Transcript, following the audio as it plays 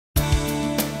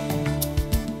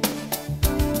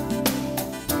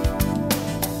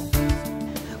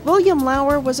William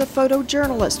Lauer was a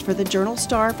photojournalist for the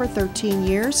Journal-Star for 13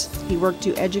 years. He worked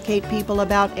to educate people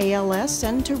about ALS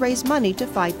and to raise money to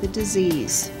fight the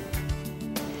disease.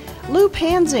 Lou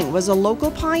Pansing was a local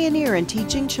pioneer in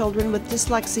teaching children with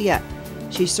dyslexia.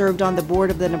 She served on the board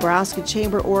of the Nebraska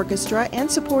Chamber Orchestra and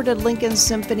supported Lincoln's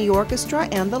Symphony Orchestra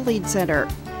and the Lead Center.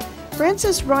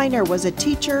 Frances Reiner was a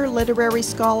teacher, literary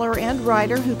scholar, and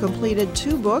writer who completed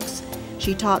 2 books.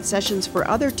 She taught sessions for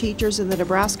other teachers in the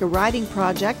Nebraska Writing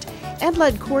Project and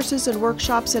led courses and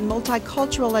workshops in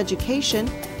multicultural education.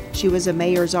 She was a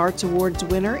Mayor's Arts Awards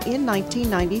winner in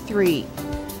 1993.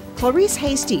 Clarice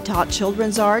Hasty taught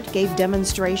children's art, gave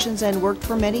demonstrations, and worked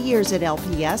for many years at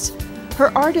LPS.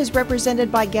 Her art is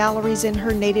represented by galleries in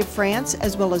her native France,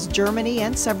 as well as Germany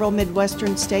and several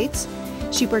Midwestern states.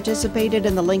 She participated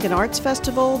in the Lincoln Arts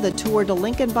Festival, the Tour de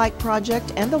Lincoln Bike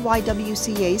Project, and the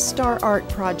YWCA's Star Art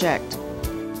Project.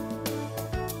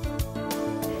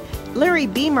 Larry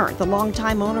Beamer, the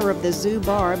longtime owner of the Zoo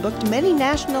Bar, booked many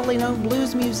nationally known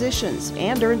blues musicians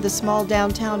and earned the small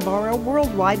downtown bar a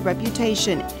worldwide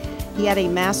reputation. He had a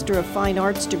Master of Fine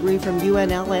Arts degree from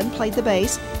UNL and played the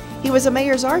bass. He was a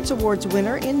Mayor's Arts Awards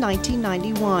winner in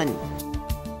 1991.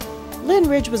 Lynn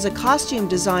Ridge was a costume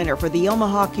designer for the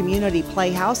Omaha Community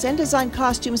Playhouse and designed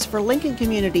costumes for Lincoln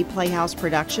Community Playhouse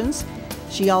productions.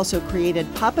 She also created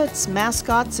puppets,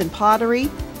 mascots, and pottery,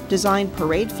 designed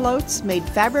parade floats, made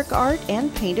fabric art,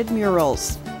 and painted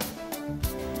murals.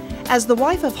 As the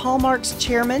wife of Hallmark's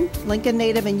chairman, Lincoln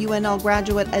native and UNL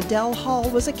graduate Adele Hall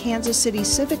was a Kansas City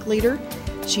civic leader.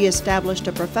 She established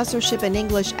a professorship in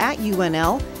English at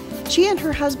UNL. She and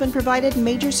her husband provided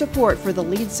major support for the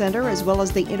Lead Center as well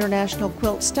as the International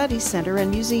Quilt Studies Center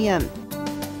and Museum.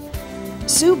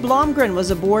 Sue Blomgren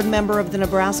was a board member of the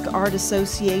Nebraska Art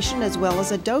Association as well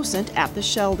as a docent at the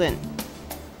Sheldon.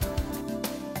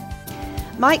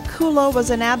 Mike Kulo was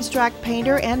an abstract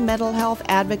painter and mental health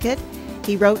advocate.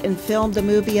 He wrote and filmed a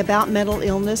movie about mental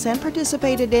illness and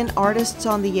participated in Artists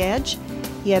on the Edge.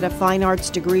 He had a fine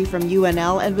arts degree from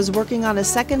UNL and was working on a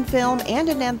second film and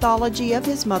an anthology of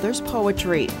his mother's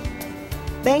poetry.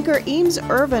 Banker Eames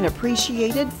Irvin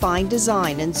appreciated fine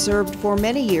design and served for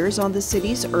many years on the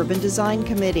city's Urban Design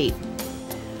Committee.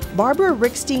 Barbara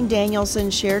Rickstein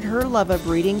Danielson shared her love of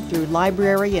reading through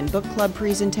library and book club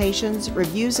presentations,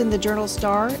 reviews in the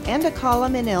Journal-Star, and a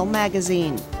column in Elle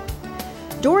magazine.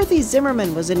 Dorothy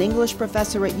Zimmerman was an English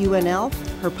professor at UNL.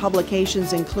 Her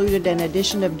publications included an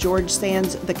edition of George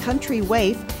Sand's The Country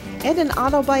Waif and an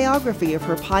autobiography of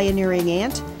her pioneering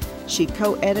aunt. She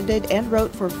co-edited and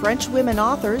wrote for French women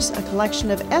authors a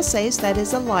collection of essays that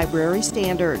is a library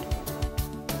standard.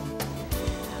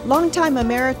 Longtime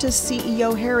Emeritus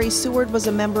CEO Harry Seward was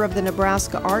a member of the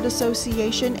Nebraska Art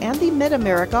Association and the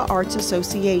Mid-America Arts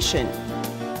Association.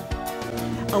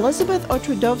 Elizabeth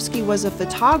Otrudovsky was a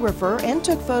photographer and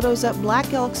took photos at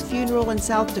Black Elk's funeral in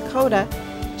South Dakota.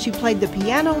 She played the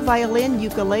piano, violin,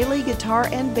 ukulele, guitar,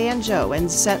 and banjo and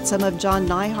set some of John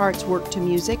Neihart's work to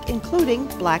music, including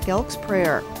Black Elk's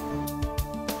Prayer.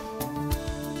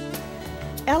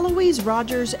 Eloise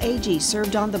Rogers Agee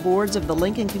served on the boards of the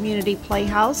Lincoln Community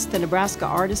Playhouse, the Nebraska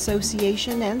Art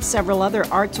Association, and several other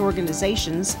arts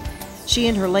organizations. She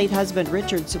and her late husband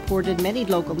Richard supported many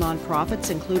local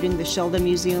nonprofits, including the Sheldon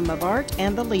Museum of Art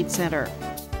and the Lead Center.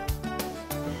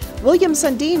 William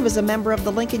Sundin was a member of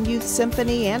the Lincoln Youth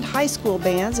Symphony and high school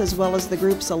bands, as well as the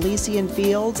groups Elysian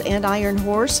Fields and Iron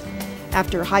Horse.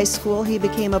 After high school, he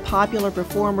became a popular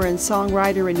performer and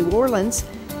songwriter in New Orleans.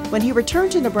 When he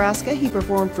returned to Nebraska, he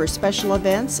performed for special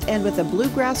events and with a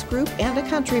bluegrass group and a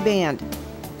country band.